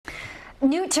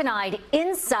New tonight,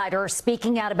 insiders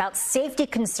speaking out about safety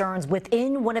concerns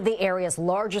within one of the area's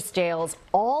largest jails,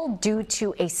 all due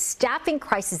to a staffing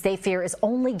crisis they fear is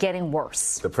only getting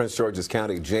worse. The Prince George's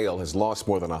County Jail has lost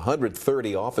more than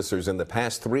 130 officers in the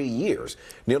past 3 years,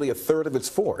 nearly a third of its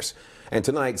force. And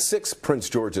tonight, 6 Prince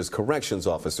George's corrections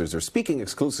officers are speaking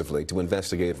exclusively to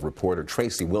investigative reporter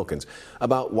Tracee Wilkins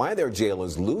about why their jail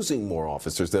is losing more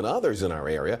officers than others in our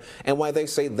area and why they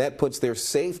say that puts their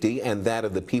safety and that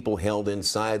of the people held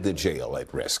inside the jail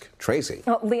at risk. Tracee.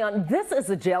 Leon, this is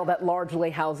a jail that largely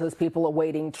houses people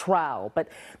awaiting trial, but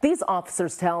these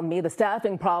officers tell me the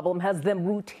staffing problem has them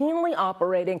routinely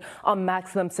operating on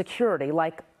maximum security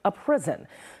like a prison.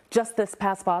 Just this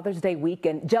past Father's Day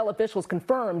weekend, jail officials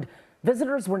confirmed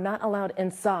visitors were not allowed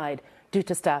inside due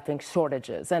to staffing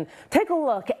shortages. And take a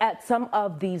look at some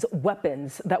of these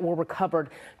weapons that were recovered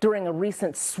during a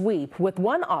recent sweep, with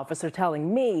one officer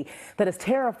telling me that as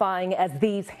terrifying as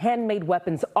these handmade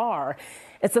weapons are,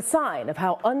 it's a sign of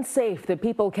how unsafe the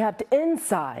people kept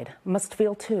inside must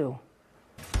feel too.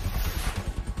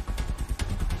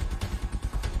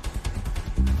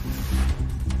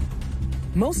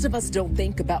 Most of us don't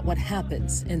think about what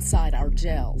happens inside our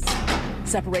jails.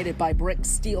 Separated by bricks,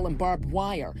 steel, and barbed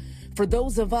wire. For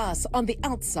those of us on the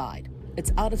outside,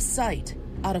 it's out of sight,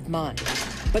 out of mind.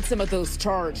 But some of those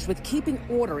charged with keeping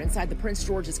order inside the Prince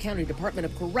George's County Department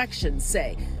of Corrections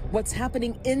say what's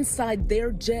happening inside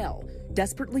their jail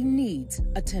desperately needs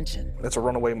attention. It's a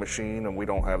runaway machine, and we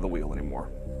don't have the wheel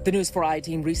anymore. The News4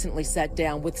 I-Team recently sat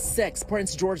down with 6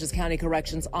 Prince George's County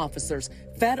Corrections officers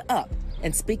fed up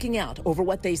and speaking out over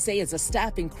what they say is a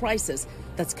staffing crisis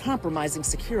that's compromising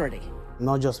security.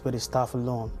 Not just with the staff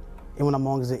alone, even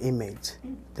amongst the inmates.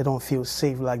 They don't feel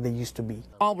safe like they used to be.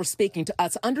 All were speaking to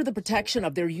us under the protection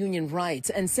of their union rights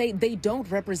and say they don't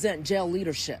represent jail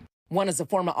leadership. One is a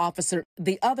former officer.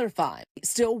 The other 5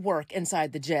 still work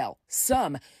inside the jail.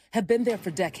 Some have been there for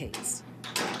decades.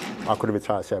 I could have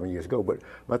retired 7 years ago, but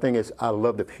my thing is I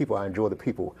love the people. I enjoy the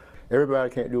people. Everybody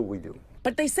can't do what we do.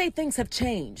 But they say things have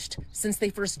changed since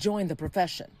they first joined the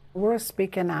profession. We're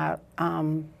speaking out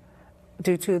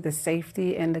due to the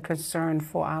safety and the concern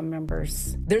for our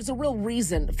members. There's a real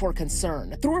reason for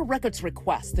concern. Through a records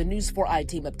request, the News4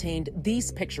 I-Team obtained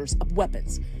these pictures of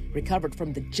weapons recovered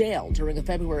from the jail during a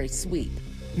February sweep.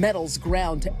 Metals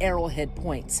ground to arrowhead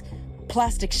points,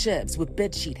 plastic shivs with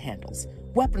bedsheet handles,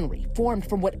 weaponry formed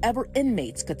from whatever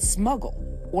inmates could smuggle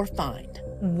or find.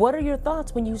 What are your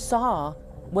thoughts when you saw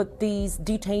what these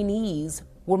detainees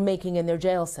were making in their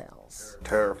jail cells?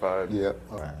 Terrified. Yeah.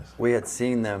 We had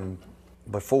seen them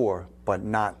before, but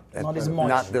not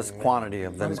this quantity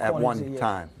of them at one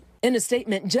time. In a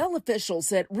statement, jail officials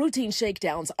said routine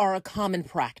shakedowns are a common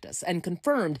practice and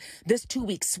confirmed this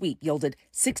 2-week sweep yielded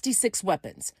 66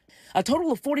 weapons. A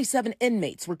total of 47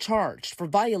 inmates were charged for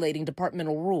violating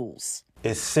departmental rules.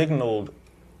 It signaled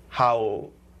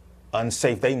how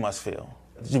unsafe they must feel.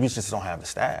 We just don't have the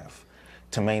staff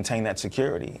to maintain that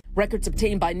security. Records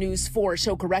obtained by News4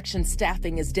 show corrections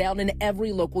staffing is down in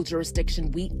every local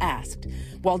jurisdiction we asked.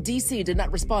 While D.C. did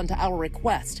not respond to our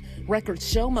request, records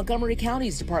show Montgomery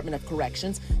County's Department of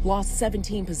Corrections lost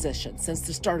 17 positions since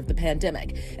the start of the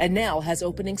pandemic and now has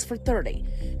openings for 30.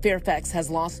 Fairfax has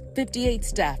lost 58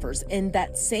 staffers in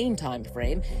that same time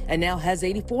frame and now has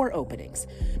 84 openings.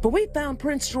 But we found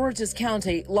Prince George's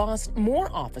County lost more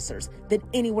officers than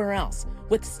anywhere else,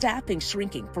 with staffing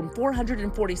shrinking from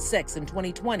 446 in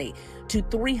 2020 to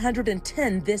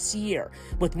 310 this year,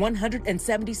 with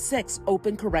 176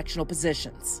 open correctional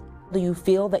positions. Do you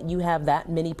feel that you have that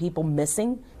many people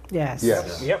missing? Yes.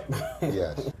 Yes. Yep.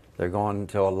 Yes. They're going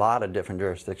to a lot of different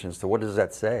jurisdictions. So what does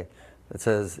that say? It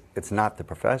says it's not the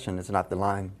profession, it's not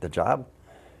the job,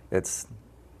 it's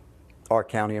our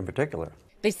county in particular.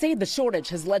 They say the shortage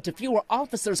has led to fewer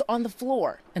officers on the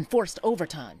floor and forced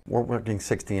overtime. We're working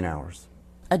 16 hours.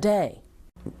 A day.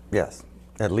 Yes,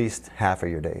 at least half of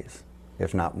your days,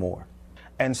 if not more.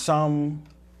 And some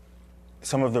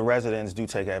of the residents do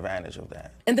take advantage of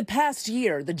that. In the past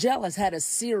year, the jail has had a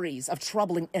series of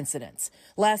troubling incidents.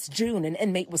 Last June, an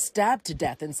inmate was stabbed to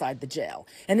death inside the jail.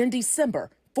 And in December,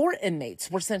 4 inmates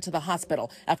were sent to the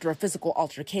hospital after a physical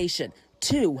altercation.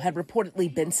 2 had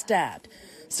reportedly been stabbed.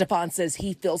 Stefan says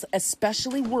he feels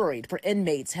especially worried for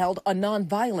inmates held on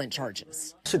nonviolent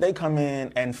charges. Should they come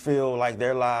in and feel like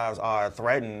their lives are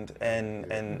threatened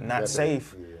and not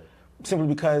safe, simply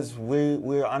because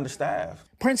we're understaffed.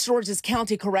 Prince George's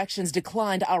County Corrections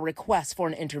declined our request for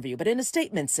an interview, but in a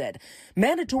statement said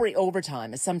mandatory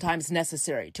overtime is sometimes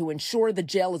necessary to ensure the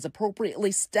jail is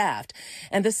appropriately staffed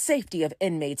and the safety of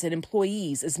inmates and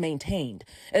employees is maintained.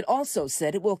 It also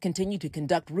said it will continue to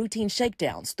conduct routine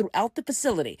shakedowns throughout the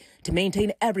facility to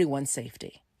maintain everyone's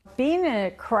safety. Being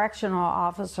a correctional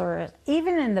officer,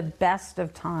 even in the best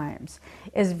of times,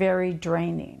 is very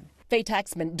draining. Faye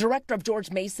Taxman, director of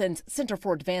George Mason's Center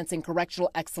for Advancing Correctional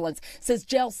Excellence, says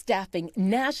jail staffing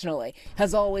nationally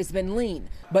has always been lean,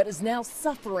 but is now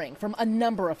suffering from a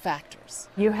number of factors.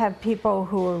 You have people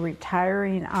who are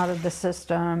retiring out of the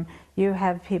system. You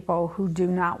have people who do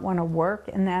not want to work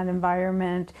in that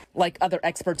environment. Like other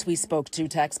experts we spoke to,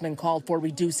 Taxman called for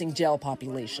reducing jail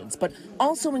populations, but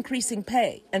also increasing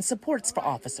pay and supports for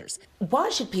officers. Why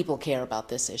should people care about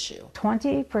this issue?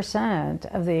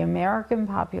 20% of the American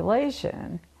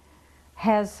population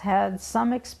has had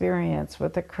some experience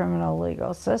with the criminal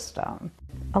legal system.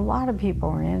 A lot of people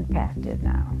are impacted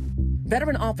now.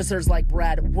 Veteran officers like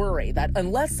Brad worry that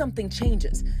unless something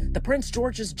changes, the Prince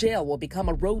George's jail will become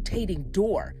a rotating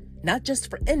door, not just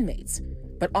for inmates,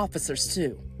 but officers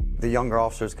too. The younger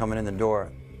officers coming in the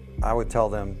door, I would tell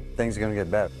them things are going to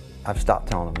get better. I've stopped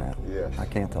telling them that. Yes. I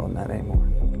can't tell them that anymore.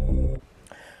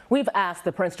 We've asked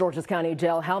the Prince George's County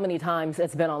Jail how many times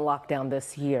it's been on lockdown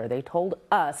this year. They told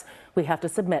us we have to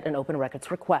submit an open records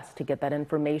request to get that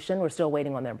information. We're still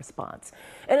waiting on their response.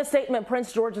 In a statement,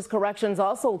 Prince George's Corrections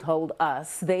also told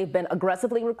us they've been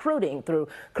aggressively recruiting through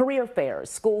career fairs,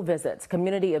 school visits,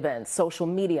 community events, social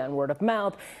media, and word of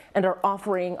mouth, and are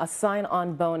offering a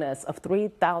sign-on bonus of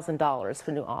 $3,000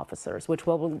 for new officers, which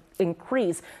will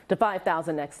increase to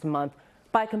 $5,000 next month.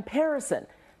 By comparison,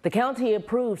 the county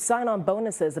approved sign-on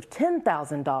bonuses of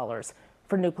 $10,000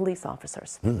 for new police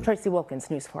officers. Tracee Wilkins,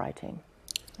 News4 I-Team.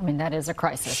 I mean, that is a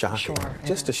crisis. Shocking. For sure.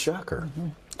 Just a shocker.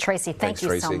 Tracee, thank you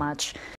so Tracee. much.